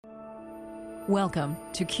Welcome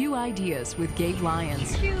to Q Ideas with Gabe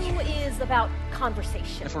Lyons. Q is about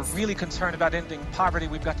conversation. If we're really concerned about ending poverty,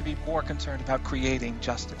 we've got to be more concerned about creating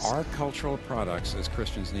justice. Our cultural products as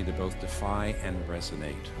Christians need to both defy and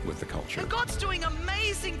resonate with the culture. And God's doing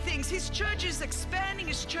amazing things. His church is expanding.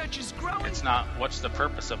 His church is growing. It's not what's the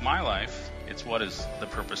purpose of my life. It's what is the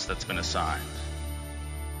purpose that's been assigned.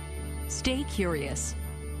 Stay curious.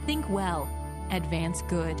 Think well. Advance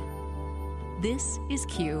good. This is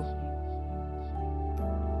Q.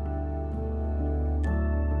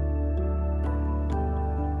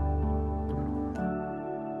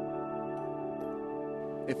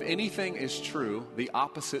 If anything is true, the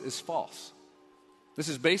opposite is false. This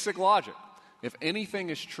is basic logic. If anything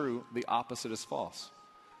is true, the opposite is false.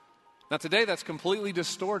 Now today that's completely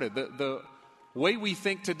distorted. The way we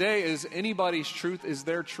think today is anybody's truth is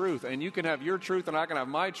their truth. And you can have your truth and I can have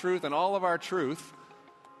my truth, and all of our truth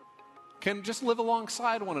can just live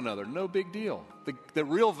alongside one another. No big deal. The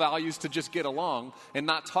real value is to just get along and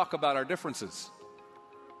not talk about our differences.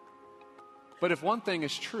 But if one thing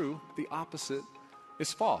is true, the opposite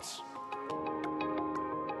is false.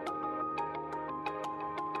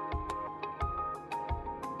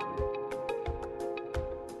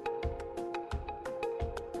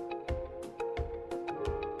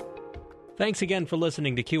 Thanks again for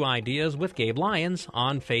listening to Q Ideas with Gabe Lyons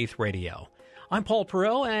on Faith Radio. I'm Paul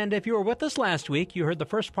Perot, and if you were with us last week, you heard the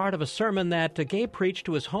first part of a sermon that Gabe preached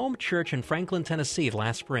to his home church in Franklin, Tennessee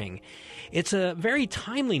last spring. It's a very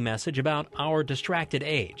timely message about our distracted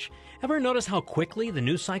age. Ever notice how quickly the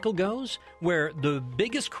news cycle goes? Where the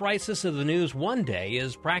biggest crisis of the news one day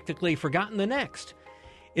is practically forgotten the next.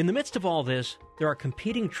 In the midst of all this, there are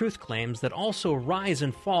competing truth claims that also rise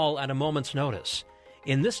and fall at a moment's notice.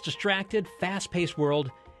 In this distracted, fast-paced world,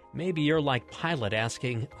 maybe you're like Pilate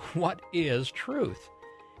asking, what is truth?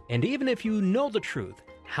 And even if you know the truth,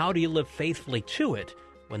 how do you live faithfully to it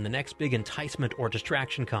when the next big enticement or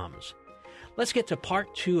distraction comes? Let's get to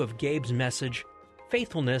part 2 of Gabe's message,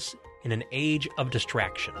 Faithfulness in an Age of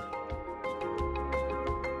Distraction.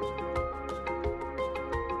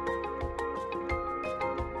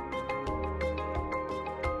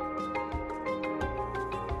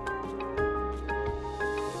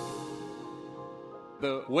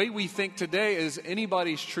 The way we think today is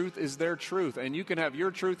anybody's truth is their truth. And you can have your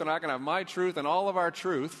truth and I can have my truth, and all of our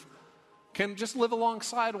truth can just live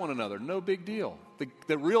alongside one another. No big deal.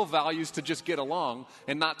 The real value is to just get along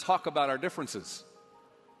and not talk about our differences.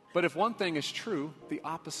 But if one thing is true, the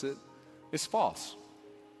opposite is false.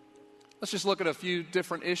 Let's just look at a few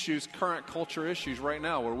different issues, current culture issues right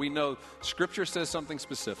now, where we know Scripture says something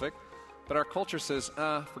specific, but our culture says,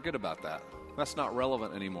 forget about that. That's not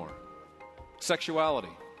relevant anymore.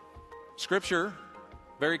 Sexuality. Scripture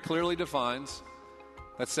very clearly defines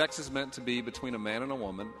that sex is meant to be between a man and a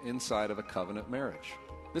woman inside of a covenant marriage.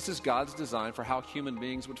 This is God's design for how human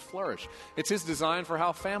beings would flourish. It's His design for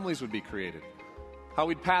how families would be created, how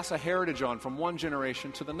we'd pass a heritage on from one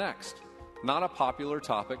generation to the next. Not a popular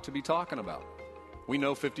topic to be talking about. We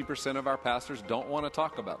know 50% of our pastors don't want to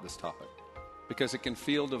talk about this topic because it can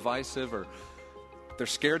feel divisive, or they're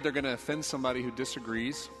scared they're going to offend somebody who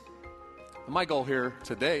disagrees. My goal here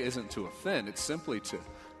today isn't to offend, it's simply to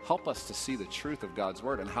help us to see the truth of God's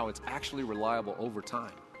Word and how it's actually reliable over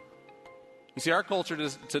time. You see, our culture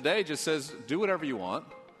today just says, do whatever you want,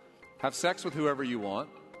 have sex with whoever you want.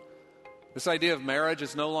 This idea of marriage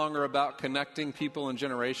is no longer about connecting people and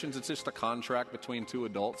generations. It's just a contract between two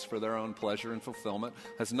adults for their own pleasure and fulfillment.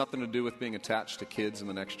 It has nothing to do with being attached to kids in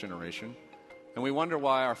the next generation. And we wonder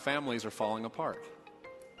why our families are falling apart.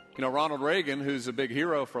 You know, Ronald Reagan, who's a big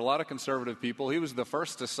hero for a lot of conservative people, he was the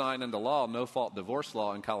first to sign into law no-fault divorce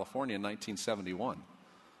law in California in 1971.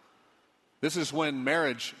 This is when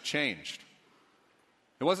marriage changed.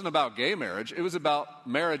 It wasn't about gay marriage. It was about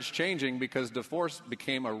marriage changing because divorce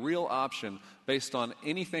became a real option based on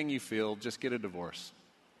anything you feel, just get a divorce.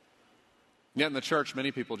 Yet in the church,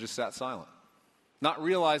 many people just sat silent, not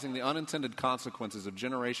realizing the unintended consequences of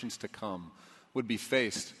generations to come would be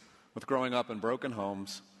faced with growing up in broken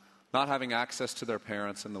homes, not having access to their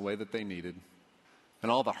parents in the way that they needed, and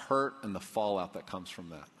all the hurt and the fallout that comes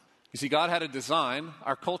from that. You see, God had a design.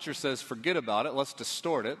 Our culture says, forget about it. Let's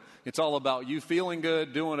distort it. It's all about you feeling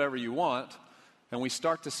good, doing whatever you want. And we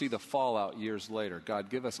start to see the fallout years later. God,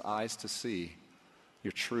 give us eyes to see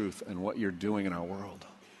your truth and what you're doing in our world.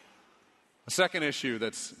 A second issue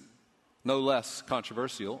that's no less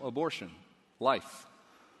controversial, abortion, life.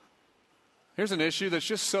 Here's an issue that's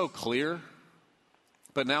just so clear,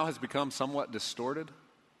 but now has become somewhat distorted.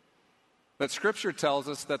 That Scripture tells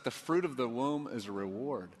us that the fruit of the womb is a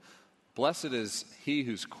reward. Blessed is he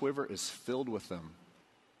whose quiver is filled with them.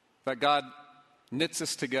 That God knits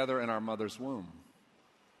us together in our mother's womb.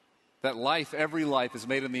 That life, every life, is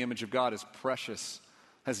made in the image of God, is precious,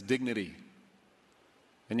 has dignity.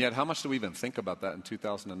 And yet, how much do we even think about that in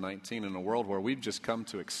 2019 in a world where we've just come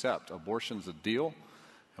to accept abortion's a deal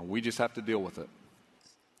and we just have to deal with it?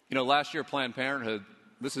 You know, last year, Planned Parenthood,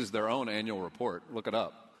 this is their own annual report, look it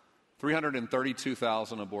up,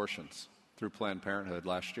 332,000 abortions through Planned Parenthood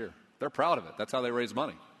last year. They're proud of it. That's how they raise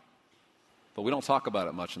money. But we don't talk about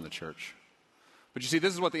it much in the church. But you see,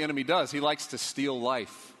 this is what the enemy does. He likes to steal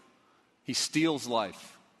life. He steals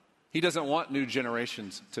life. He doesn't want new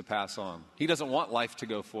generations to pass on. He doesn't want life to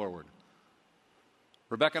go forward.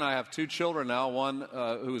 Rebecca and I have 2 children now. One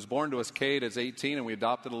who was born to us, Cade, is 18, and we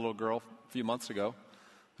adopted a little girl a few months ago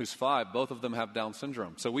who's 5. Both of them have Down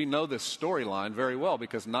syndrome. So we know this storyline very well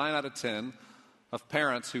because 9 out of 10 of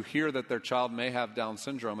parents who hear that their child may have Down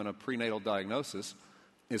syndrome and a prenatal diagnosis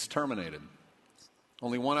is terminated.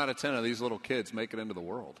 Only 1 out of 10 of these little kids make it into the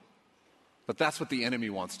world. But that's what the enemy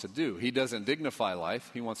wants to do. He doesn't dignify life.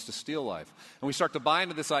 He wants to steal life. And we start to buy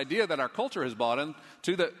into this idea that our culture has bought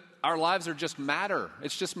into, that our lives are just matter.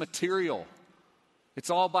 It's just material. It's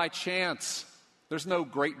all by chance. There's no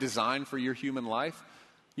great design for your human life.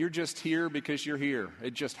 You're just here because you're here.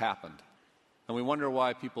 It just happened. And we wonder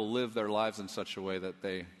why people live their lives in such a way that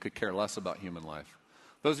they could care less about human life.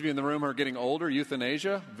 Those of you in the room who are getting older,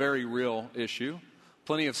 euthanasia, very real issue.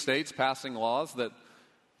 Plenty of states passing laws that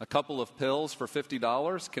a couple of pills for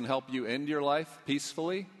 $50 can help you end your life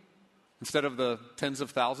peacefully instead of the tens of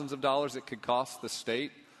thousands of dollars it could cost the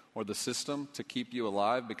state or the system to keep you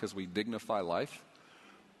alive because we dignify life.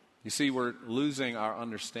 You see, we're losing our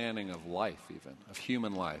understanding of life even, of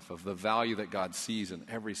human life, of the value that God sees in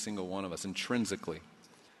every single one of us intrinsically.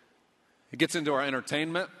 It gets into our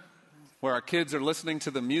entertainment, where our kids are listening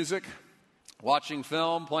to the music, watching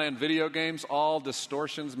film, playing video games, all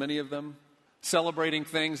distortions, many of them, celebrating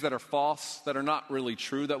things that are false, that are not really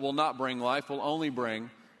true, that will not bring life, will only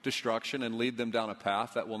bring destruction and lead them down a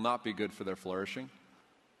path that will not be good for their flourishing.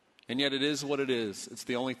 And yet it is what it is. It's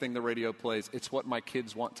the only thing the radio plays. It's what my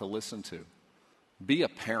kids want to listen to. Be a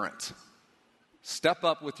parent. Step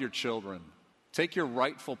up with your children. Take your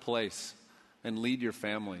rightful place and lead your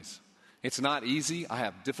families. It's not easy. I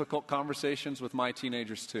have difficult conversations with my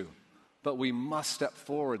teenagers too. But we must step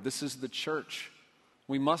forward. This is the church.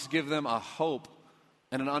 We must give them a hope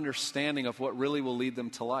and an understanding of what really will lead them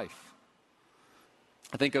to life.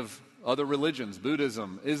 I think of other religions,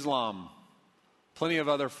 Buddhism, Islam, plenty of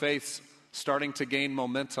other faiths starting to gain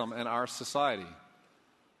momentum in our society.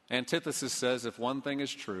 Antithesis says if one thing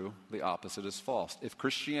is true, the opposite is false. If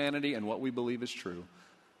Christianity and what we believe is true,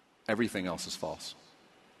 everything else is false.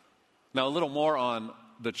 Now, a little more on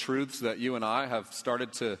the truths that you and I have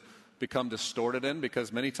started to become distorted in,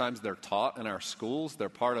 because many times they're taught in our schools. They're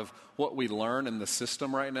part of what we learn in the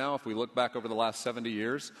system right now if we look back over the last 70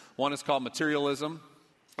 years. One is called materialism.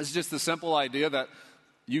 It's just the simple idea that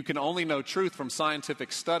you can only know truth from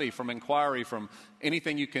scientific study, from inquiry, from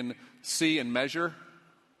anything you can see and measure,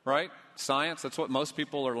 right? Science, that's what most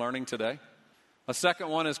people are learning today. A second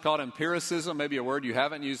one is called empiricism, maybe a word you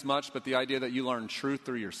haven't used much, but the idea that you learn truth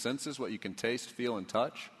through your senses, what you can taste, feel, and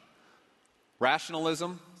touch.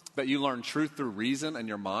 Rationalism, that you learn truth through reason and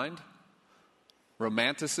your mind.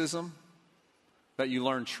 Romanticism, that you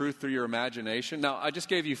learn truth through your imagination. Now, I just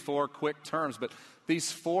gave you 4 quick terms, but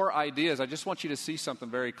these 4 ideas, I just want you to see something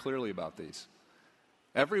very clearly about these.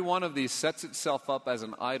 Every one of these sets itself up as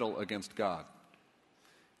an idol against God.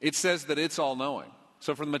 It says that it's all-knowing.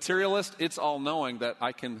 So for the materialist, it's all-knowing that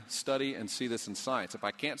I can study and see this in science. If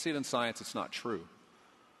I can't see it in science, it's not true.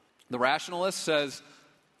 The rationalist says,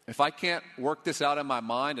 if I can't work this out in my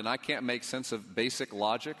mind and I can't make sense of basic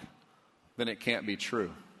logic, then it can't be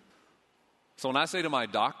true. So when I say to my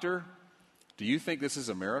doctor, do you think this is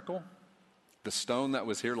a miracle? The stone that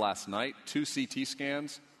was here last night, 2 CT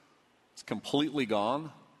scans, it's completely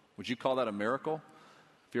gone. Would you call that a miracle?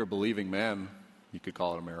 If you're a believing man, you could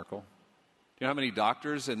call it a miracle. Do you know how many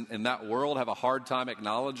doctors in that world have a hard time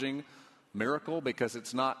acknowledging miracle because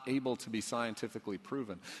it's not able to be scientifically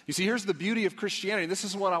proven? You see, here's the beauty of Christianity. This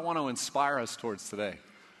is what I want to inspire us towards today.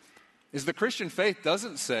 Is the Christian faith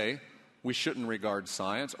doesn't say we shouldn't regard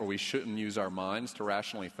science, or we shouldn't use our minds to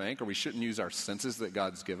rationally think, or we shouldn't use our senses that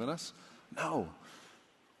God's given us. No.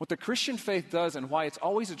 What the Christian faith does, and why it's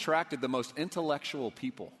always attracted the most intellectual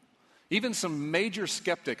people, even some major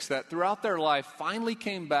skeptics that throughout their life finally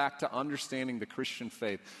came back to understanding the Christian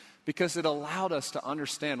faith, because it allowed us to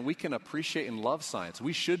understand we can appreciate and love science.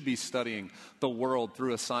 We should be studying the world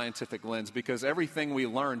through a scientific lens, because everything we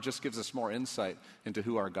learn just gives us more insight into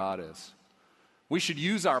who our God is. We should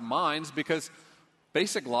use our minds because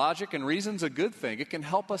Basic logic and reason's a good thing. It can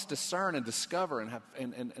help us discern and discover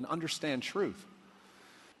and understand truth.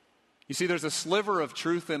 You see, there's a sliver of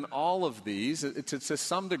truth in all of these to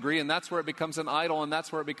some degree, and that's where it becomes an idol, and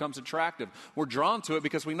that's where it becomes attractive. We're drawn to it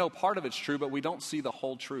because we know part of it's true, but we don't see the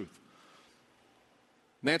whole truth.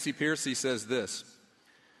 Nancy Pearcey says this: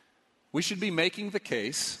 we should be making the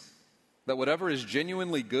case that whatever is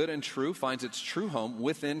genuinely good and true finds its true home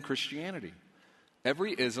within Christianity.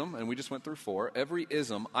 Every ism, and we just went through 4, every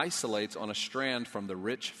ism isolates on a strand from the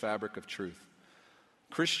rich fabric of truth.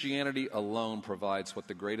 Christianity alone provides what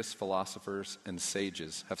the greatest philosophers and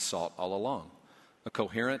sages have sought all along: a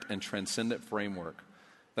coherent and transcendent framework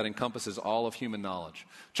that encompasses all of human knowledge.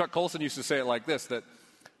 Chuck Colson used to say it like this, that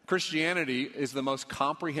Christianity is the most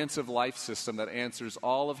comprehensive life system that answers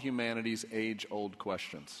all of humanity's age-old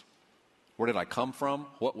questions. Where did I come from?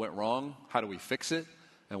 What went wrong? How do we fix it?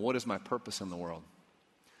 And what is my purpose in the world?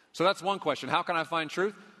 So that's one question. How can I find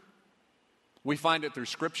truth? We find it through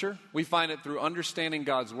Scripture. We find it through understanding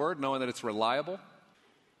God's Word, knowing that it's reliable.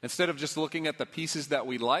 Instead of just looking at the pieces that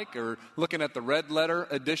we like or looking at the red letter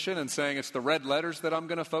edition and saying it's the red letters that I'm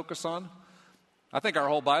going to focus on, I think our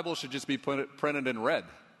whole Bible should just be printed in red.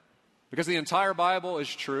 Because the entire Bible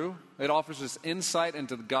is true. It offers us insight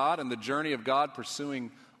into God and the journey of God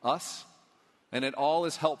pursuing us. And it all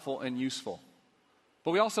is helpful and useful.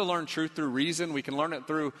 But we also learn truth through reason. We can learn it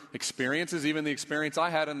through experiences, even the experience I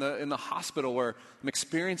had in the hospital where I'm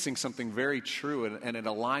experiencing something very true and it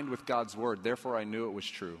aligned with God's Word. Therefore, I knew it was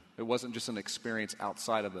true. It wasn't just an experience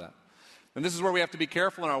outside of that. And this is where we have to be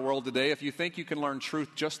careful in our world today. If you think you can learn truth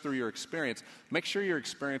just through your experience, make sure your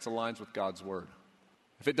experience aligns with God's Word.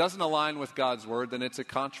 If it doesn't align with God's Word, then it's a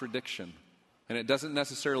contradiction. And it doesn't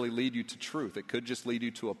necessarily lead you to truth. It could just lead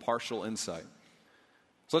you to a partial insight.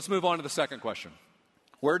 So let's move on to the second question.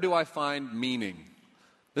 Where do I find meaning?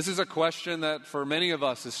 This is a question that for many of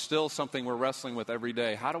us is still something we're wrestling with every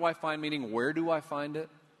day. How do I find meaning? Where do I find it?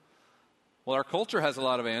 Well, our culture has a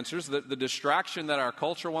lot of answers. The distraction that our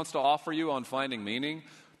culture wants to offer you on finding meaning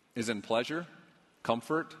is in pleasure,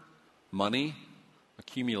 comfort, money,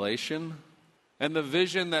 accumulation, and the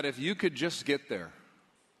vision that if you could just get there,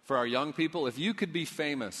 for our young people, if you could be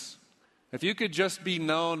famous, if you could just be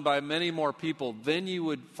known by many more people, then you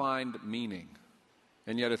would find meaning.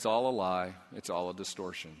 And yet it's all a lie. It's all a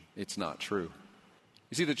distortion. It's not true.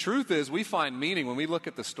 You see, the truth is we find meaning when we look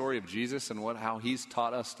at the story of Jesus and how he's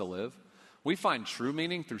taught us to live. We find true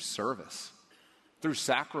meaning through service, through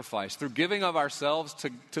sacrifice, through giving of ourselves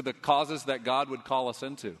to the causes that God would call us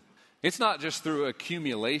into. It's not just through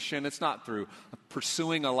accumulation. It's not through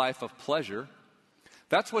pursuing a life of pleasure.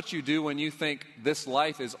 That's what you do when you think this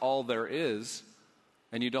life is all there is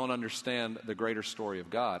and you don't understand the greater story of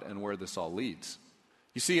God and where this all leads.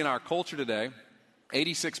 You see, in our culture today,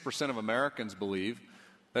 86% of Americans believe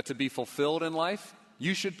that to be fulfilled in life,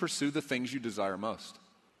 you should pursue the things you desire most.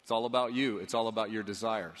 It's all about you. It's all about your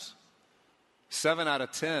desires. 7 out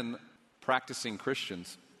of 10 practicing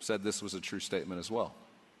Christians said this was a true statement as well.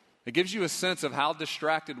 It gives you a sense of how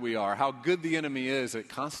distracted we are, how good the enemy is at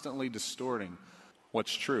constantly distorting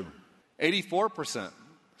what's true. 84%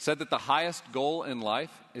 said that the highest goal in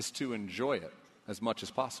life is to enjoy it as much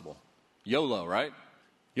as possible. YOLO, right?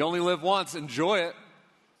 You only live once, enjoy it.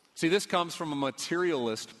 See, this comes from a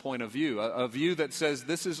materialist point of view, a view that says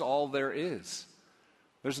this is all there is.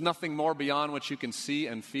 There's nothing more beyond what you can see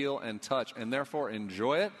and feel and touch, and therefore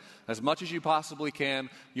enjoy it as much as you possibly can.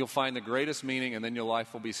 You'll find the greatest meaning, and then your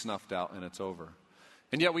life will be snuffed out and it's over.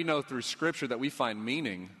 And yet we know through Scripture that we find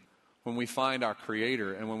meaning when we find our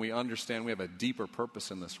Creator and when we understand we have a deeper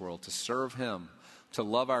purpose in this world, to serve Him, to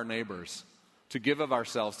love our neighbors, to give of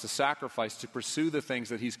ourselves, to sacrifice, to pursue the things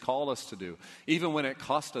that He's called us to do, even when it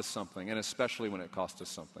cost us something, and especially when it cost us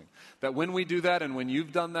something. That when we do that and when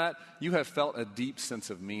you've done that, you have felt a deep sense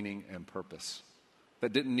of meaning and purpose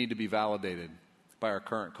that didn't need to be validated by our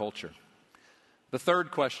current culture. The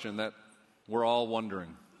third question that we're all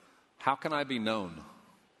wondering, how can I be known?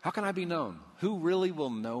 How can I be known? Who really will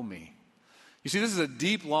know me? You see, this is a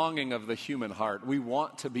deep longing of the human heart. We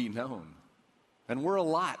want to be known. And we're a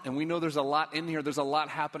lot, and we know there's a lot in here. There's a lot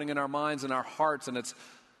happening in our minds and our hearts, and it's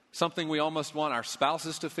something we almost want our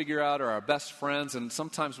spouses to figure out or our best friends, and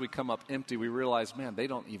sometimes we come up empty. We realize, man, they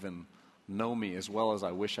don't even know me as well as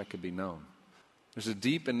I wish I could be known. There's a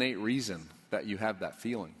deep, innate reason that you have that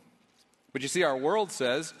feeling. But you see, our world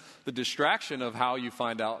says the distraction of how you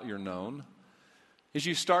find out you're known is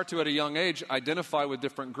you start to, at a young age, identify with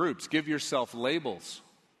different groups. Give yourself labels.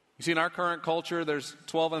 You see, in our current culture, there's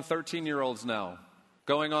 12 and 13-year-olds now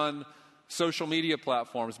going on social media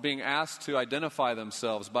platforms, being asked to identify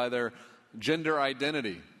themselves by their gender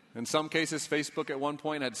identity. In some cases, Facebook at one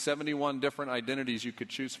point had 71 different identities you could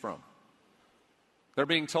choose from. They're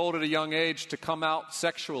being told at a young age to come out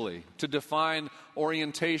sexually, to define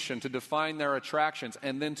orientation, to define their attractions,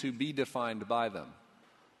 and then to be defined by them.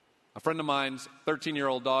 A friend of mine's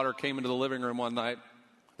 13-year-old daughter came into the living room one night.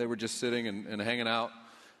 They were just sitting and hanging out.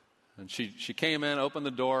 And she came in, opened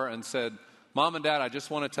the door, and said, "Mom and Dad, I just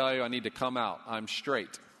want to tell you I need to come out. I'm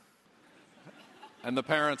straight." And the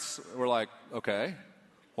parents were like, "Okay,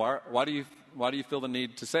 why do you feel the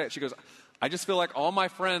need to say it?" She goes, "I just feel like all my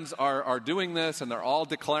friends are doing this, and they're all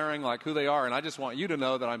declaring like who they are, and I just want you to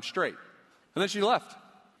know that I'm straight." And then she left.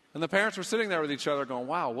 And the parents were sitting there with each other going,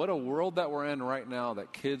 wow, what a world that we're in right now,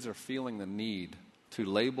 that kids are feeling the need to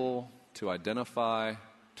label, to identify,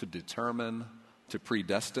 to determine, to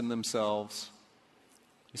predestine themselves.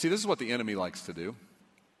 You see, this is what the enemy likes to do.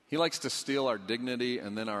 He likes to steal our dignity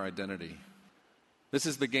and then our identity. This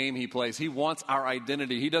is the game he plays. He wants our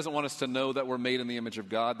identity. He doesn't want us to know that we're made in the image of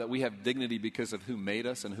God, that we have dignity because of who made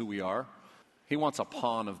us and who we are. He wants a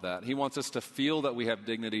pawn of that. He wants us to feel that we have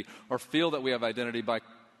dignity or feel that we have identity by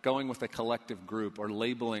going with a collective group or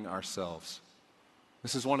labeling ourselves.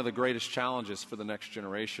 This is one of the greatest challenges for the next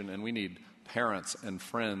generation, and we need parents and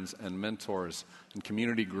friends and mentors and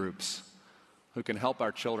community groups who can help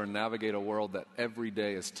our children navigate a world that every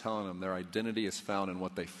day is telling them their identity is found in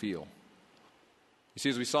what they feel. You see,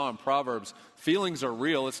 as we saw in Proverbs, feelings are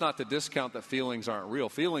real. It's not to discount that feelings aren't real.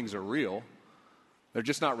 Feelings are real. They're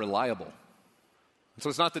just not reliable. And so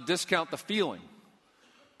it's not to discount the feeling,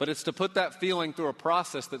 but it's to put that feeling through a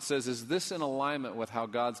process that says, is this in alignment with how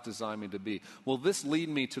God's designed me to be? Will this lead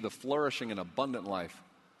me to the flourishing and abundant life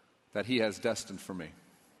that He has destined for me?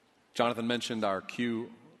 Jonathan mentioned our Q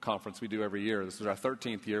conference we do every year. This is our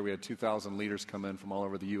 13th year. We had 2,000 leaders come in from all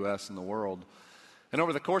over the U.S. and the world. And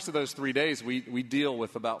over the course of those 3 days, we deal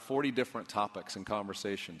with about 40 different topics and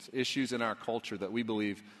conversations, issues in our culture that we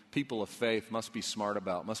believe people of faith must be smart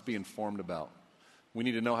about, must be informed about. We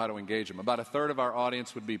need to know how to engage them. About a third of our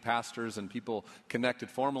audience would be pastors and people connected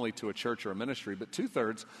formally to a church or a ministry, but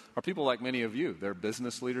 2/3 are people like many of you. They're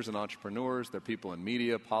business leaders and entrepreneurs. They're people in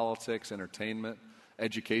media, politics, entertainment,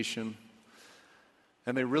 education.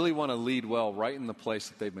 And they really want to lead well right in the place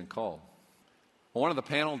that they've been called. Well, one of the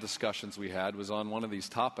panel discussions we had was on one of these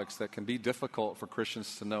topics that can be difficult for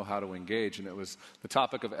Christians to know how to engage, and it was the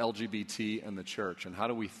topic of LGBT and the church, and how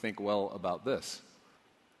do we think well about this?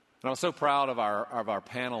 And I was so proud of our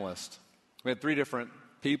panelists. We had 3 different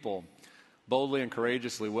people boldly and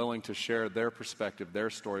courageously willing to share their perspective, their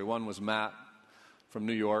story. One was Matt from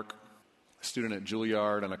New York, a student at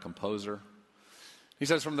Juilliard and a composer. He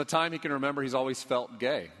says from the time he can remember, he's always felt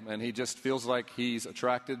gay, and he just feels like he's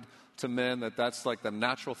attracted to men, that's like the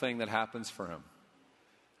natural thing that happens for him.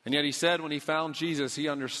 And yet he said when he found Jesus, he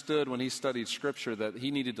understood when he studied Scripture that he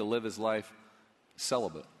needed to live his life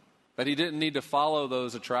celibate. That he didn't need to follow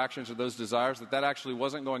those attractions or those desires, that actually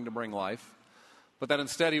wasn't going to bring life, but that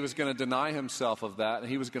instead he was going to deny himself of that, and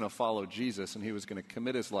he was going to follow Jesus, and he was going to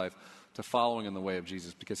commit his life to following in the way of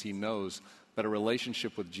Jesus, because he knows that a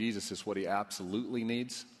relationship with Jesus is what he absolutely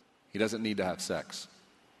needs. He doesn't need to have sex.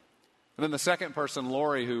 And then the second person,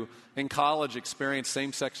 Lori, who in college experienced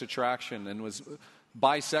same-sex attraction and was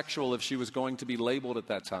bisexual if she was going to be labeled at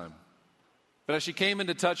that time. But as she came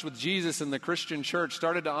into touch with Jesus and the Christian church,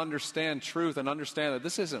 started to understand truth and understand that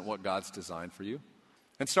this isn't what God's designed for you,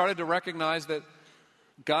 and started to recognize that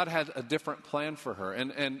God had a different plan for her.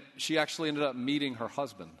 And she actually ended up meeting her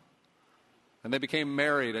husband. And they became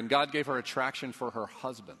married, and God gave her attraction for her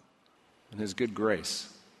husband and His good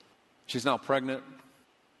grace. She's now pregnant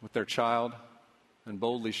with their child and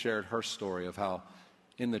boldly shared her story of how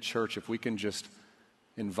in the church, if we can just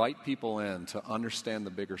invite people in to understand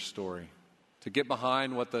the bigger story, to get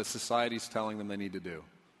behind what the society's telling them they need to do,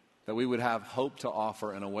 that we would have hope to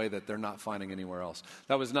offer in a way that they're not finding anywhere else.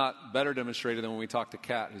 That was not better demonstrated than when we talked to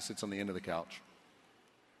Kat, who sits on the end of the couch.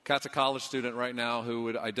 Kat's a college student right now who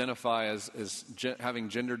would identify as having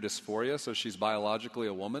gender dysphoria, so she's biologically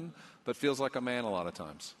a woman, but feels like a man a lot of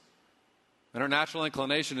times. And her natural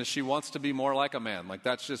inclination is she wants to be more like a man. Like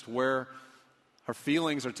that's just where her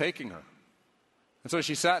feelings are taking her. And so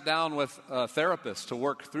she sat down with a therapist to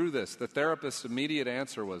work through this. The therapist's immediate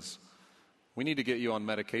answer was, we need to get you on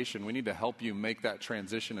medication. We need to help you make that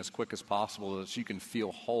transition as quick as possible so you can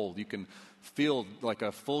feel whole. You can feel like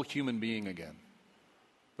a full human being again.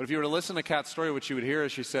 But if you were to listen to Kat's story, what you would hear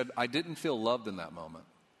is she said, I didn't feel loved in that moment.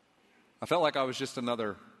 I felt like I was just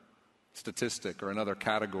another statistic or another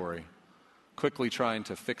category, quickly trying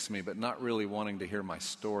to fix me, but not really wanting to hear my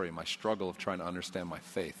story, my struggle of trying to understand my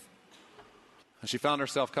faith. And she found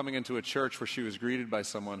herself coming into a church where she was greeted by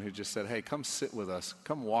someone who just said, hey, come sit with us.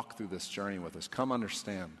 Come walk through this journey with us. Come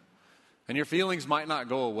understand. And your feelings might not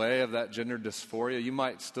go away of that gender dysphoria. You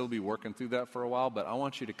might still be working through that for a while, but I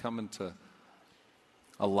want you to come into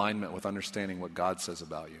alignment with understanding what God says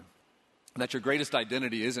about you. And that your greatest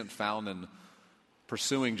identity isn't found in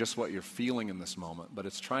pursuing just what you're feeling in this moment, but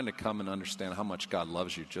it's trying to come and understand how much God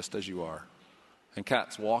loves you just as you are. And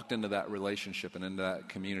Kat's walked into that relationship and into that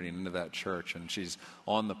community and into that church, and she's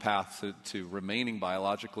on the path to remaining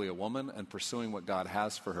biologically a woman and pursuing what God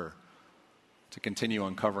has for her to continue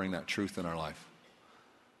uncovering that truth in our life.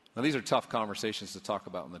 Now, these are tough conversations to talk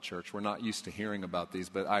about in the church. We're not used to hearing about these,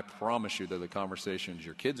 but I promise you they're the conversations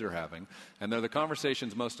your kids are having, and they're the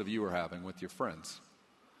conversations most of you are having with your friends.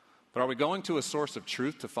 But are we going to a source of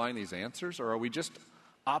truth to find these answers, or are we just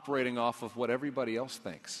operating off of what everybody else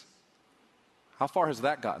thinks? How far has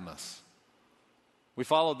that gotten us? We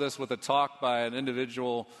followed this with a talk by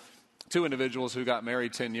two individuals who got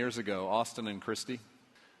married 10 years ago, Austin and Christy. It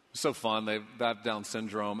was so fun. They have Down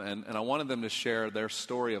syndrome, and I wanted them to share their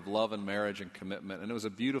story of love and marriage and commitment. And it was a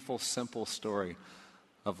beautiful, simple story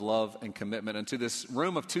of love and commitment. And to this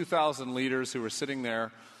room of 2,000 leaders who were sitting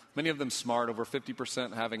there, many of them smart, over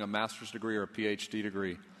 50% having a master's degree or a PhD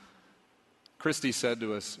degree, Christy said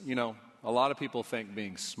to us, you know, a lot of people think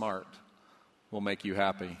being smart will make you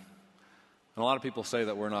happy. And a lot of people say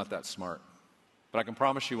that we're not that smart. But I can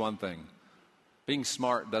promise you one thing. Being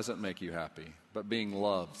smart doesn't make you happy, but being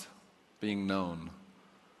loved, being known,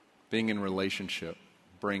 being in relationship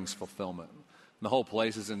brings fulfillment. And the whole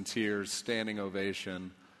place is in tears, standing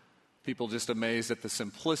ovation, people just amazed at the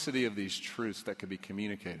simplicity of these truths that could be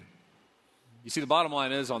communicated. You see, the bottom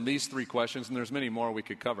line is on these three questions, and there's many more we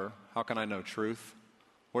could cover. How can I know truth?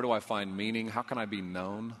 Where do I find meaning? How can I be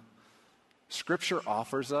known? Scripture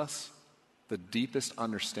offers us the deepest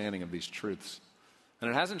understanding of these truths. And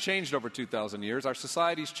it hasn't changed over 2,000 years. Our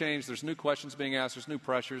society's changed. There's new questions being asked. There's new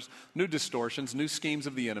pressures, new distortions, new schemes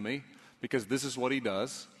of the enemy, because this is what he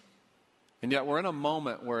does. And yet we're in a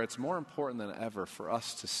moment where it's more important than ever for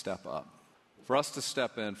us to step up, for us to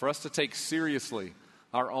step in, for us to take seriously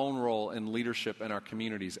our own role in leadership in our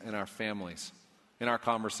communities, in our families, in our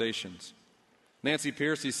conversations. Nancy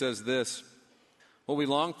Pearcey says this, what we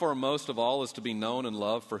long for most of all is to be known and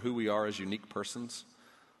loved for who we are as unique persons,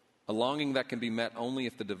 a longing that can be met only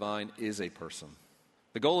if the divine is a person.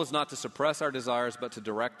 The goal is not to suppress our desires, but to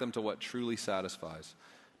direct them to what truly satisfies,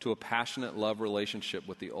 to a passionate love relationship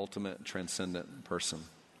with the ultimate transcendent person.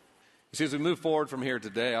 You see, as we move forward from here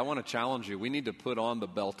today, I want to challenge you. We need to put on the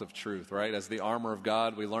belt of truth, right? As the armor of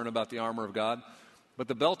God, we learn about the armor of God. But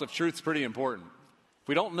the belt of truth is pretty important. If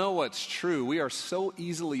we don't know what's true, we are so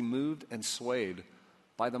easily moved and swayed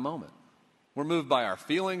by the moment. We're moved by our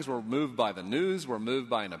feelings, we're moved by the news, we're moved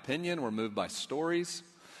by an opinion, we're moved by stories.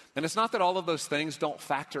 And it's not that all of those things don't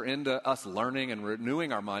factor into us learning and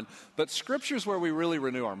renewing our mind, but Scripture's where we really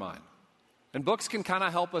renew our mind. And books can kind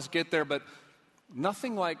of help us get there, but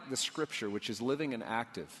nothing like the Scripture, which is living and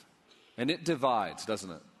active. And it divides,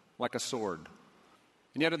 doesn't it? Like a sword.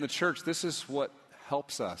 And yet in the church, this is what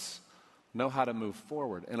helps us know how to move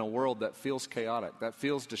forward in a world that feels chaotic, that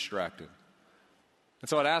feels distracted. And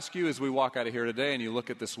so I'd ask you as we walk out of here today and you look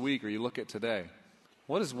at this week or you look at today,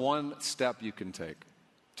 what is one step you can take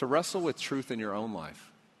to wrestle with truth in your own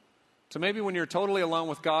life? To maybe when you're totally alone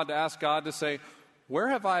with God, to ask God to say, where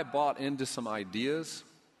have I bought into some ideas,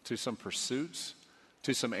 to some pursuits,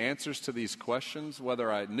 to some answers to these questions,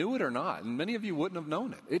 whether I knew it or not? And many of you wouldn't have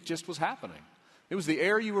known it. It just was happening. It was the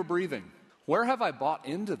air you were breathing. Where have I bought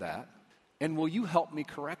into that? And will you help me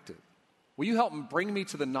correct it? Will you help bring me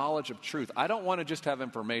to the knowledge of truth? I don't want to just have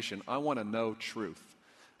information. I want to know truth.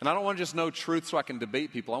 And I don't want to just know truth so I can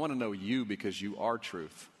debate people. I want to know you because you are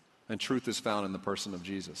truth. And truth is found in the person of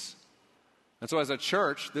Jesus. And so as a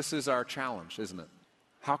church, this is our challenge, isn't it?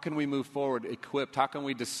 How can we move forward equipped? How can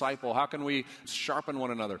we disciple? How can we sharpen one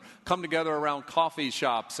another? Come together around coffee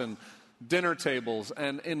shops and dinner tables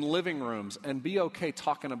and in living rooms and be okay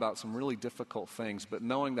talking about some really difficult things, but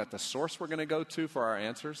knowing that the source we're going to go to for our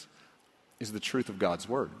answers is the truth of God's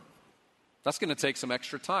Word. That's going to take some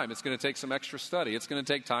extra time. It's going to take some extra study. It's going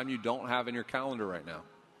to take time you don't have in your calendar right now.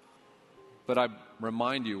 But I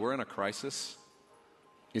remind you, we're in a crisis.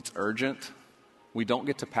 It's urgent. We don't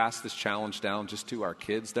get to pass this challenge down just to our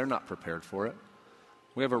kids. They're not prepared for it.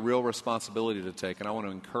 We have a real responsibility to take, and I want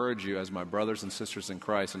to encourage you as my brothers and sisters in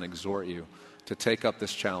Christ and exhort you to take up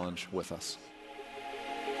this challenge with us.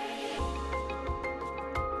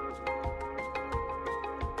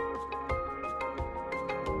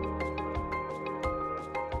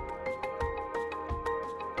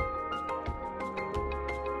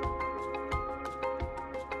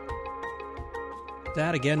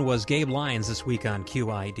 That again was Gabe Lyons this week on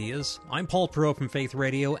Q Ideas. I'm Paul Perot from Faith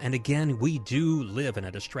Radio, and again, we do live in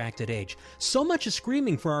a distracted age. So much is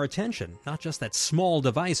screaming for our attention, not just that small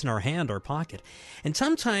device in our hand or pocket. And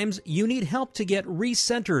sometimes you need help to get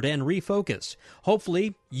recentered and refocused.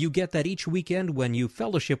 Hopefully, you get that each weekend when you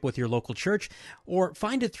fellowship with your local church, or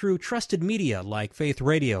find it through trusted media like Faith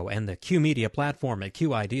Radio and the Q Media platform at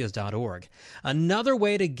QIdeas.org. Another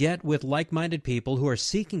way to get with like-minded people who are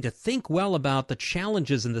seeking to think well about the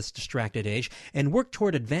challenges in this distracted age and work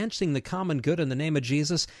toward advancing the common good in the name of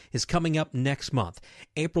Jesus is coming up next month.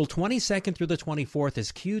 April 22nd through the 24th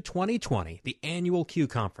is Q 2020, the annual Q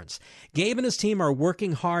Conference. Gabe and his team are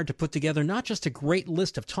working hard to put together not just a great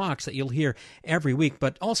list of talks that you'll hear every week,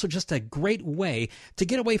 but also just a great way to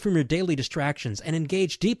get away from your daily distractions and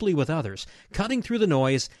engage deeply with others, cutting through the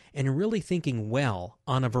noise and really thinking well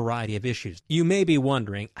on a variety of issues. You may be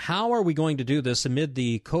wondering, how are we going to do this amid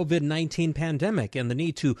the COVID-19 pandemic and the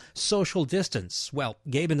need to social distance? Well,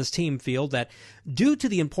 Gabe and his team feel that due to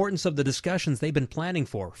the importance of the discussions they've been planning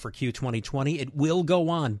for Q 2020, it will go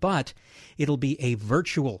on, but it'll be a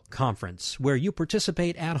virtual conference where you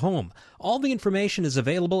participate at home. All the information is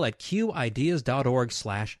available at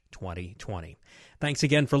qideas.org/2020. Thanks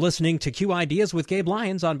again for listening to Q Ideas with Gabe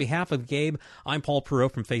Lyons. On behalf of Gabe, I'm Paul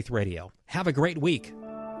Perot from Faith Radio. Have a great week.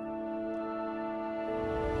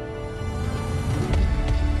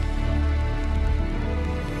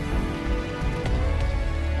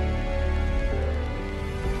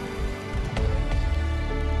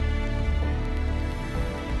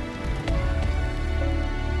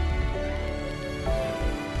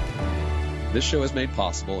 This show is made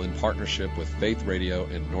possible in partnership with Faith Radio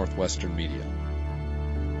and Northwestern Media.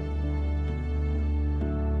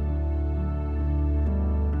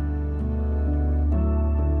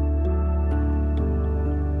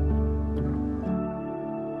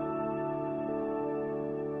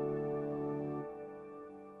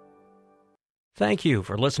 Thank you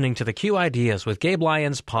for listening to the Q Ideas with Gabe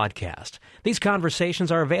Lyons podcast. These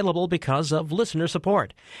conversations are available because of listener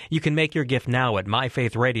support. You can make your gift now at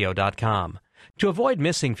myfaithradio.com. To avoid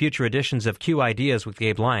missing future editions of Q Ideas with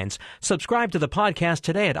Gabe Lyons, subscribe to the podcast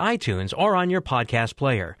today at iTunes or on your podcast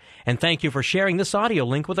player. And thank you for sharing this audio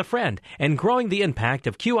link with a friend and growing the impact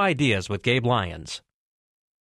of Q Ideas with Gabe Lyons.